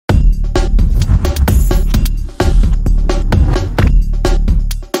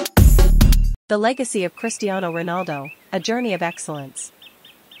The legacy of Cristiano Ronaldo, a journey of excellence.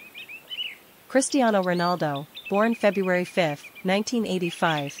 Cristiano Ronaldo, born February 5,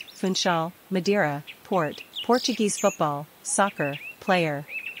 1985, Funchal, Madeira, Portuguese football, soccer, player.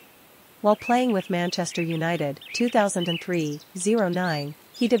 While playing with Manchester United, 2003-09,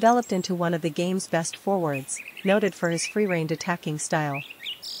 he developed into one of the game's best forwards, noted for his free-range attacking style.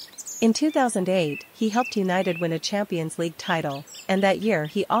 In 2008, he helped United win a Champions League title, and that year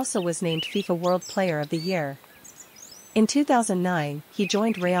he also was named FIFA World Player of the Year. In 2009, he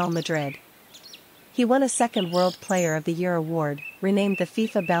joined Real Madrid. He won a second World Player of the Year award, renamed the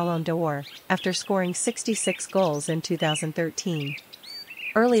FIFA Ballon d'Or, after scoring 66 goals in 2013.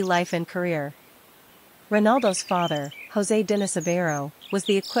 Early life and career. Ronaldo's father, José Diniz Aveiro, was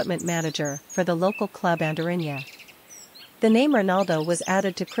the equipment manager for the local club Andorinha. The name Ronaldo was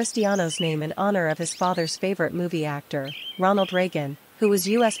added to Cristiano's name in honor of his father's favorite movie actor, Ronald Reagan, who was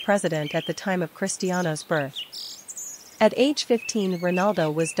U.S. president at the time of Cristiano's birth. At age 15,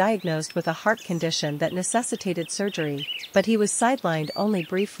 Ronaldo was diagnosed with a heart condition that necessitated surgery, but he was sidelined only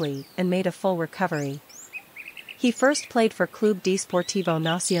briefly and made a full recovery. He first played for Clube Desportivo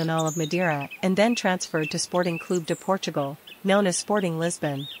Nacional of Madeira and then transferred to Sporting Clube de Portugal, known as Sporting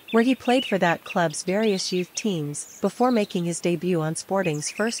Lisbon, where he played for that club's various youth teams before making his debut on Sporting's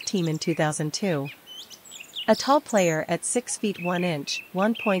first team in 2002. A tall player at 6 feet 1 inch,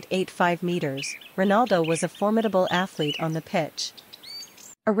 1.85 meters, Ronaldo was a formidable athlete on the pitch.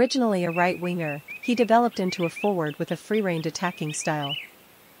 Originally a right winger, he developed into a forward with a free-range attacking style.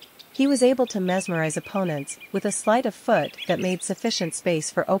 He was able to mesmerize opponents with a sleight of foot that made sufficient space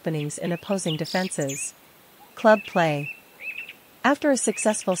for openings in opposing defenses. Club play. After a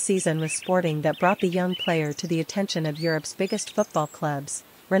successful season with Sporting that brought the young player to the attention of Europe's biggest football clubs,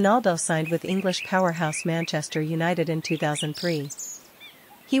 Ronaldo signed with English powerhouse Manchester United in 2003.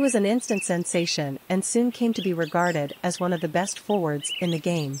 He was an instant sensation and soon came to be regarded as one of the best forwards in the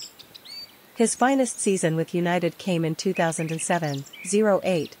game. His finest season with United came in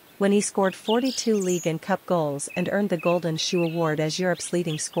 2007-08, when he scored 42 league and cup goals and earned the Golden Shoe Award as Europe's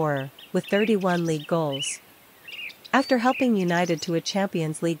leading scorer, with 31 league goals. After helping United to a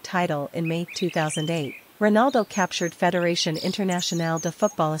Champions League title in May 2008, Ronaldo captured Fédération Internationale de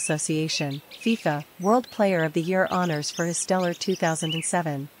Football Association (FIFA) World Player of the Year honors for his stellar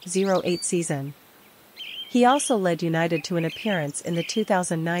 2007-08 season. He also led United to an appearance in the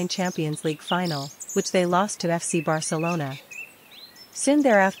 2009 Champions League final, which they lost to FC Barcelona. Soon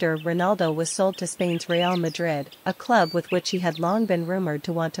thereafter, Ronaldo was sold to Spain's Real Madrid, a club with which he had long been rumored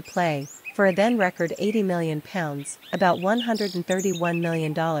to want to play, for a then-record £80 million, about $131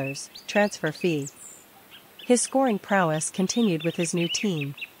 million, transfer fee. His scoring prowess continued with his new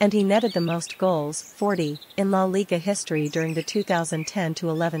team, and he netted the most goals, 40, in La Liga history during the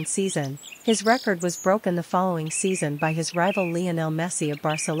 2010-11 season. His record was broken the following season by his rival Lionel Messi of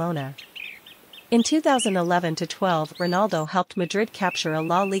Barcelona. In 2011-12, Ronaldo helped Madrid capture a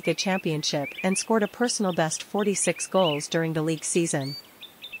La Liga championship and scored a personal best 46 goals during the league season.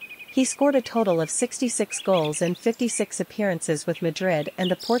 He scored a total of 66 goals in 56 appearances with Madrid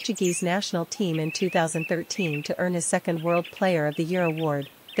and the Portuguese national team in 2013 to earn his second World Player of the Year award.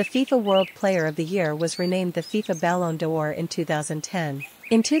 The FIFA World Player of the Year was renamed the FIFA Ballon d'Or in 2010.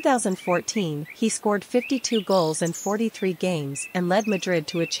 In 2014, he scored 52 goals in 43 games and led Madrid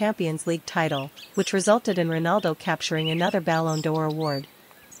to a Champions League title, which resulted in Ronaldo capturing another Ballon d'Or award.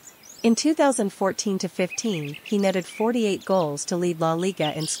 In 2014-15, he netted 48 goals to lead La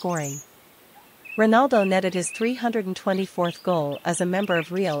Liga in scoring. Ronaldo netted his 324th goal as a member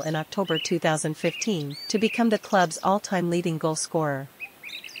of Real in October 2015 to become the club's all-time leading goal scorer.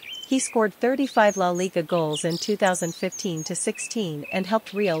 He scored 35 La Liga goals in 2015-16 and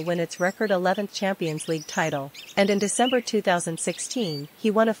helped Real win its record 11th Champions League title, and in December 2016,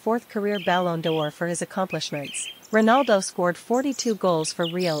 he won a fourth career Ballon d'Or for his accomplishments. Ronaldo scored 42 goals for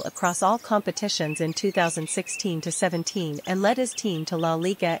Real across all competitions in 2016-17 and led his team to La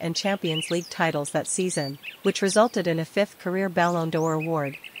Liga and Champions League titles that season, which resulted in a fifth career Ballon d'Or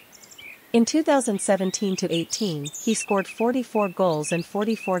award. In 2017-18, he scored 44 goals in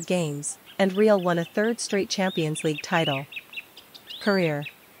 44 games, and Real won a third straight Champions League title. Career.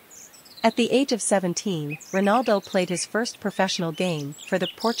 At the age of 17, Ronaldo played his first professional game for the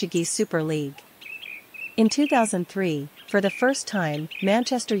Portuguese Super League. In 2003, for the first time,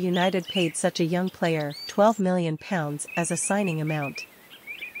 Manchester United paid such a young player £12 million as a signing amount.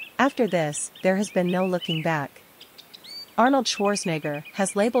 After this, there has been no looking back. Arnold Schwarzenegger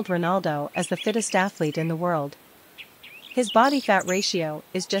has labeled Ronaldo as the fittest athlete in the world. His body fat ratio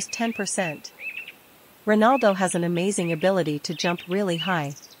is just 10%. Ronaldo has an amazing ability to jump really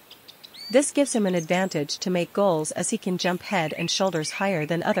high. This gives him an advantage to make goals as he can jump head and shoulders higher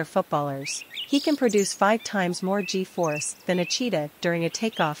than other footballers. He can produce 5 times more G-force than a cheetah during a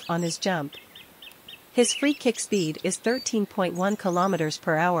takeoff on his jump. His free kick speed is 13.1 kilometers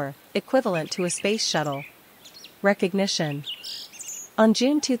per hour, equivalent to a space shuttle. Recognition. On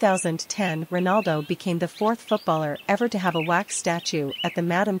June 2010, Ronaldo became the 4th footballer ever to have a wax statue at the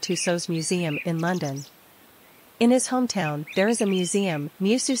Madame Tussauds Museum in London. In his hometown, there is a museum,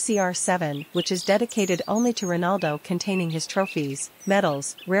 Musu CR7, which is dedicated only to Ronaldo, containing his trophies,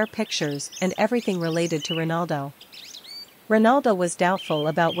 medals, rare pictures, and everything related to Ronaldo. Ronaldo was doubtful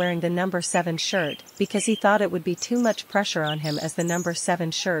about wearing the number 7 shirt because he thought it would be too much pressure on him, as the number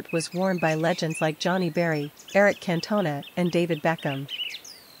 7 shirt was worn by legends like Johnny Berry, Eric Cantona, and David Beckham.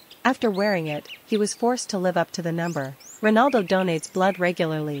 After wearing it, he was forced to live up to the number. Ronaldo donates blood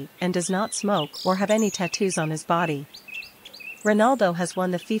regularly and does not smoke or have any tattoos on his body. Ronaldo has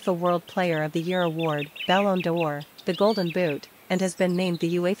won the FIFA World Player of the Year award, Ballon d'Or, the Golden Boot, and has been named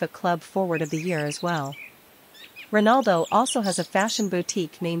the UEFA Club Forward of the Year as well. Ronaldo also has a fashion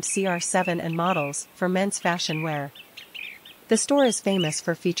boutique named CR7 and Models for men's fashion wear. The store is famous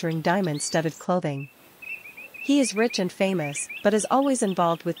for featuring diamond-studded clothing. He is rich and famous, but is always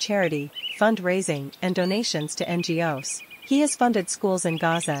involved with charity, fundraising, and donations to NGOs. He has funded schools in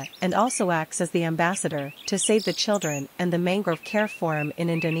Gaza and also acts as the ambassador to Save the Children and the Mangrove Care Forum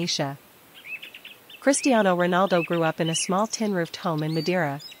in Indonesia. Cristiano Ronaldo grew up in a small tin-roofed home in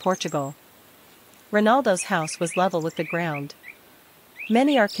Madeira, Portugal. Ronaldo's house was level with the ground.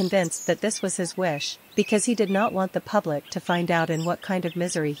 Many are convinced that this was his wish, because he did not want the public to find out in what kind of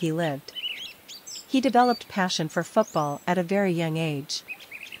misery he lived. He developed passion for football at a very young age.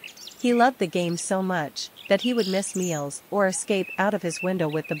 He loved the game so much that he would miss meals or escape out of his window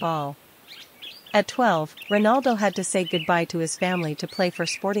with the ball. At 12, Ronaldo had to say goodbye to his family to play for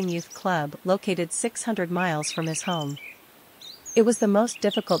Sporting Youth Club located 600 miles from his home. It was the most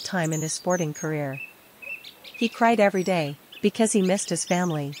difficult time in his sporting career. He cried every day, because he missed his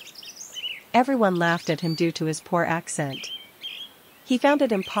family. Everyone laughed at him due to his poor accent. He found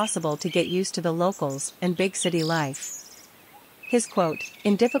it impossible to get used to the locals and big city life. His quote,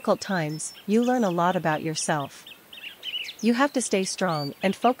 "In difficult times, you learn a lot about yourself. You have to stay strong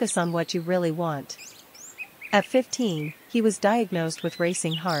and focus on what you really want." At 15, he was diagnosed with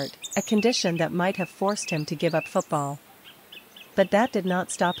racing heart, a condition that might have forced him to give up football. But that did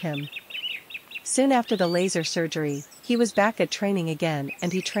not stop him. Soon after the laser surgery, he was back at training again,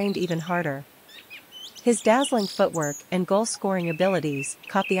 and he trained even harder. His dazzling footwork and goal-scoring abilities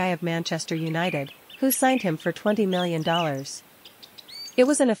caught the eye of Manchester United, who signed him for $20 million. It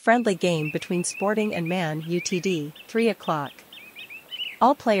was in a friendly game between Sporting and Man Utd, 3 o'clock.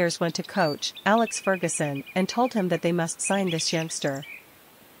 All players went to coach Alex Ferguson and told him that they must sign this youngster.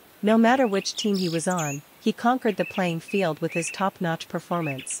 No matter which team he was on, he conquered the playing field with his top-notch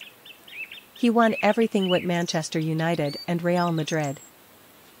performance. He won everything with Manchester United and Real Madrid.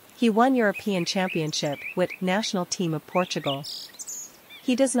 He won European Championship with National Team of Portugal.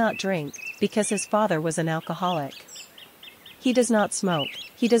 He does not drink, because his father was an alcoholic. He does not smoke,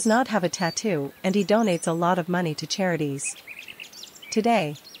 he does not have a tattoo, and he donates a lot of money to charities.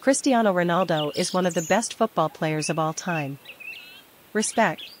 Today, Cristiano Ronaldo is one of the best football players of all time.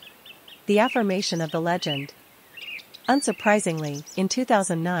 Respect. The affirmation of the legend. Unsurprisingly, in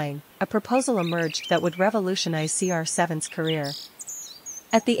 2009, a proposal emerged that would revolutionize CR7's career.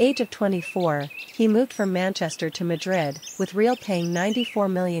 At the age of 24, he moved from Manchester to Madrid, with Real paying €94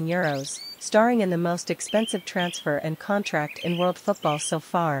 million, starring in the most expensive transfer and contract in world football so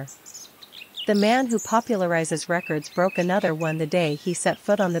far. The man who popularizes records broke another one the day he set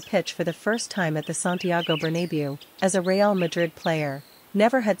foot on the pitch for the first time at the Santiago Bernabéu, as a Real Madrid player.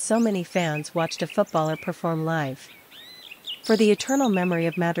 Never had so many fans watched a footballer perform live. For the eternal memory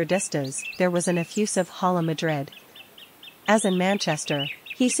of Madridistas, there was an effusive Hala Madrid. As in Manchester,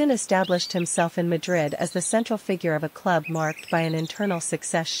 he soon established himself in Madrid as the central figure of a club marked by an internal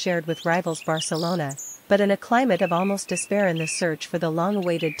success shared with rivals Barcelona, but in a climate of almost despair in the search for the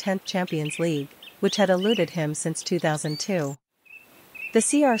long-awaited 10th Champions League, which had eluded him since 2002. The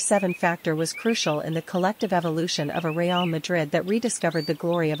CR7 factor was crucial in the collective evolution of a Real Madrid that rediscovered the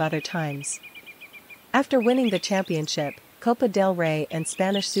glory of other times. After winning the championship, Copa del Rey and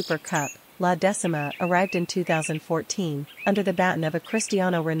Spanish Super Cup, La Decima arrived in 2014, under the baton of a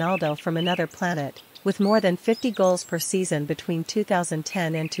Cristiano Ronaldo from another planet, with more than 50 goals per season between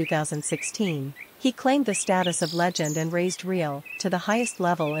 2010 and 2016. He claimed the status of legend and raised Real to the highest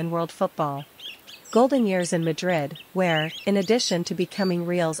level in world football. Golden years in Madrid, where, in addition to becoming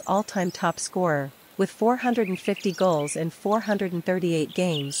Real's all-time top scorer, with 450 goals in 438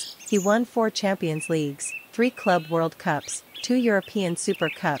 games, he won 4 Champions Leagues, 3 Club World Cups, 2 European Super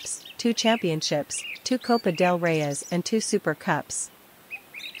Cups, 2 Championships, 2 Copa del Reyes and 2 Super Cups.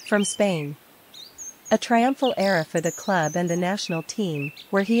 From Spain. A triumphal era for the club and the national team,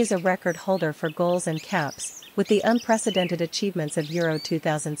 where he is a record holder for goals and caps, with the unprecedented achievements of Euro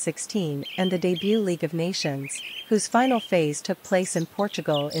 2016 and the debut League of Nations, whose final phase took place in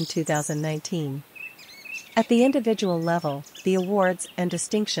Portugal in 2019. At the individual level, the awards and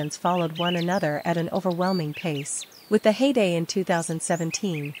distinctions followed one another at an overwhelming pace, with the heyday in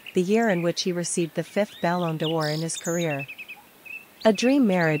 2017, the year in which he received the 5th Ballon d'Or in his career. A dream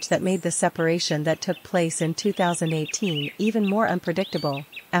marriage that made the separation that took place in 2018 even more unpredictable,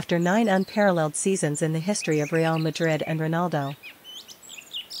 after 9 unparalleled seasons in the history of Real Madrid and Ronaldo.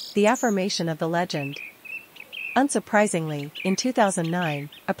 The affirmation of the legend. Unsurprisingly, in 2009,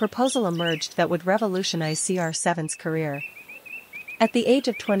 a proposal emerged that would revolutionize CR7's career. At the age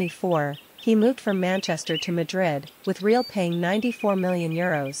of 24, he moved from Manchester to Madrid, with Real paying €94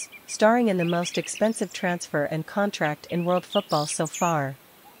 million, starring in the most expensive transfer and contract in world football so far.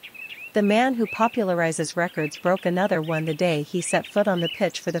 The man who popularizes records broke another one the day he set foot on the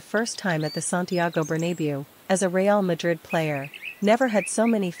pitch for the first time at the Santiago Bernabeu. As a Real Madrid player, never had so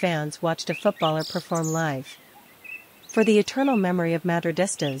many fans watched a footballer perform live. For the eternal memory of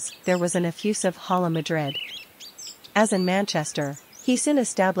Madridistas, there was an effusive Hala Madrid. As in Manchester, he soon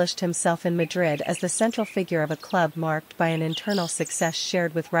established himself in Madrid as the central figure of a club marked by an internal success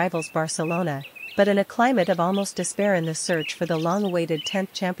shared with rivals Barcelona, but in a climate of almost despair in the search for the long-awaited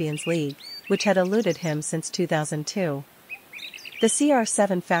 10th Champions League, which had eluded him since 2002. The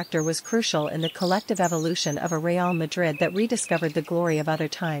CR7 factor was crucial in the collective evolution of a Real Madrid that rediscovered the glory of other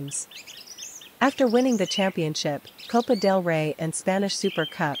times. After winning the championship, Copa del Rey and Spanish Super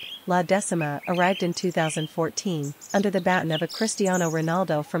Cup, La Decima arrived in 2014, under the baton of a Cristiano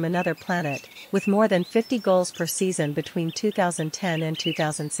Ronaldo from another planet, with more than 50 goals per season between 2010 and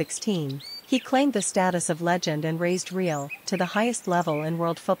 2016. He claimed the status of legend and raised Real to the highest level in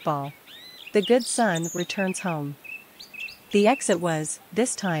world football. The good son returns home. The exit was,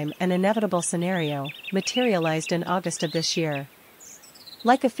 this time, an inevitable scenario, materialized in August of this year.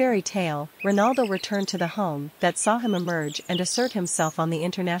 Like a fairy tale, Ronaldo returned to the home that saw him emerge and assert himself on the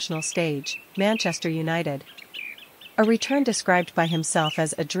international stage, Manchester United. A return described by himself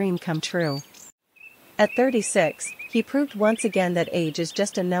as a dream come true. At 36, he proved once again that age is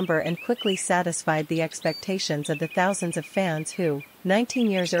just a number and quickly satisfied the expectations of the thousands of fans who, 19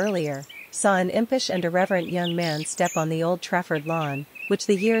 years earlier, saw an impish and irreverent young man step on the Old Trafford lawn, which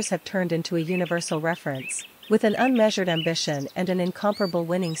the years have turned into a universal reference. With an unmeasured ambition and an incomparable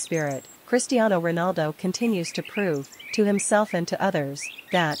winning spirit, Cristiano Ronaldo continues to prove, to himself and to others,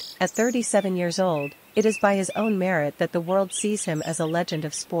 that, at 37 years old, it is by his own merit that the world sees him as a legend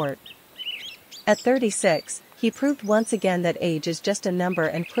of sport. At 36, he proved once again that age is just a number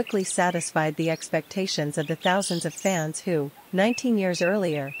and quickly satisfied the expectations of the thousands of fans who, 19 years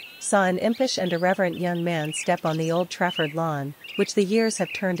earlier, saw an impish and irreverent young man step on the Old Trafford lawn, which the years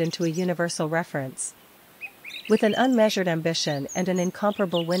have turned into a universal reference. With an unmeasured ambition and an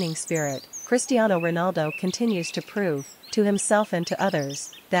incomparable winning spirit, Cristiano Ronaldo continues to prove, to himself and to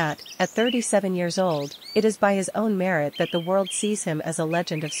others, that, at 37 years old, it is by his own merit that the world sees him as a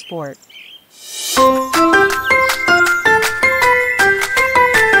legend of sport.